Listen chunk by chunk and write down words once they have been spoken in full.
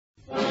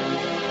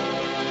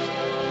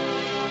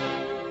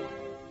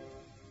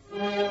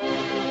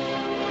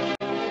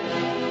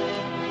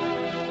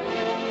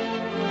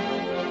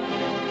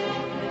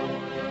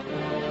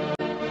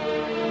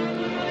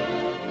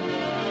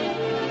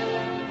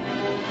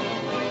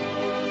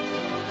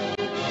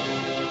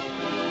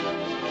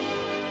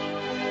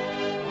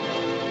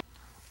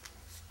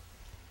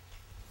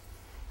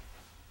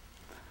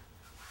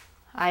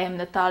I am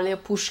Natalia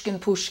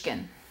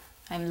Pushkin-Pushkin.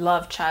 I'm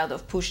love child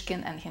of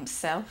Pushkin and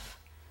himself.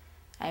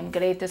 I am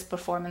greatest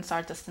performance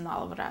artist in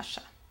all of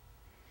Russia.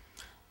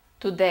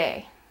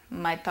 Today,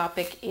 my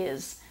topic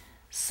is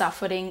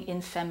suffering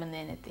in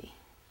femininity.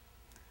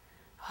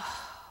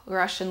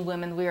 Russian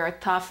women, we are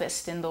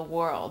toughest in the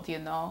world, you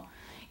know.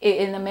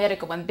 In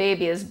America, when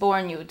baby is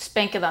born, you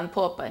spank it on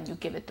papa and you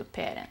give it to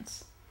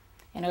parents.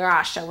 In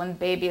Russia, when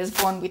baby is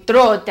born, we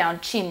throw it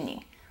down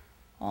chimney.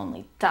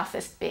 Only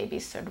toughest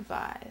babies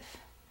survive.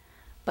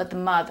 But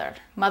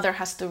mother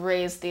has to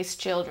raise these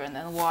children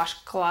and wash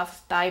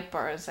cloth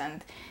diapers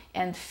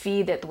and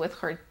feed it with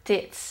her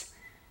tits,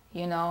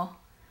 you know.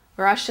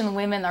 Russian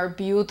women are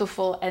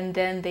beautiful and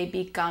then they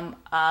become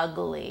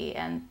ugly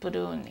and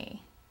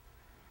pruny.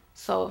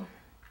 So,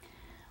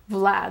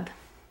 Vlad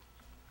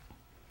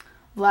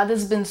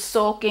has been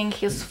soaking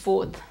his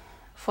foot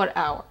for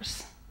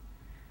hours.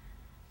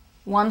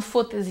 One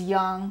foot is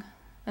young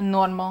and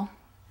normal.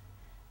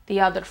 The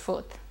other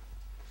foot,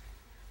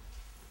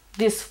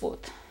 this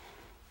foot,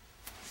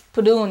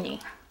 pruny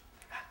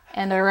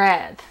and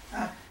red.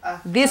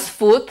 This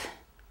foot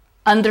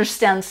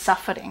understands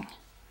suffering.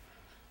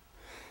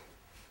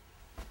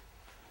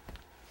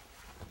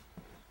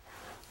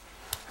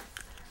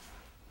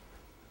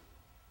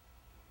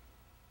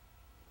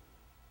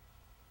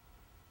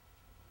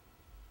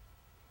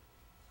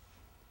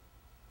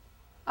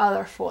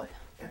 Other foot.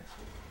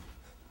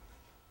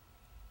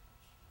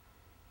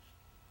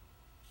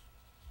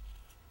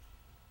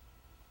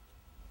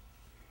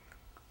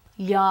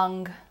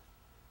 Young,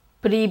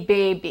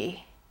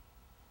 pre-baby,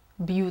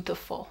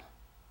 beautiful,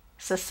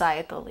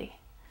 societally.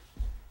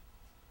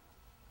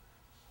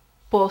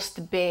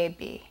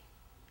 Post-baby,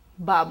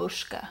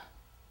 babushka,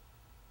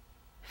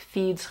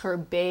 feeds her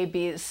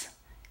babies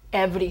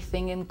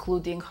everything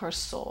including her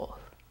soul.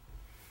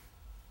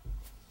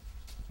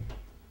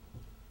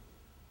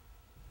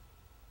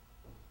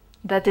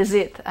 That is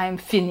it, I am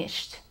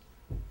finished.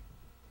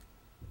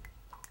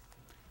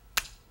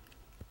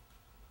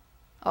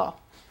 Oh.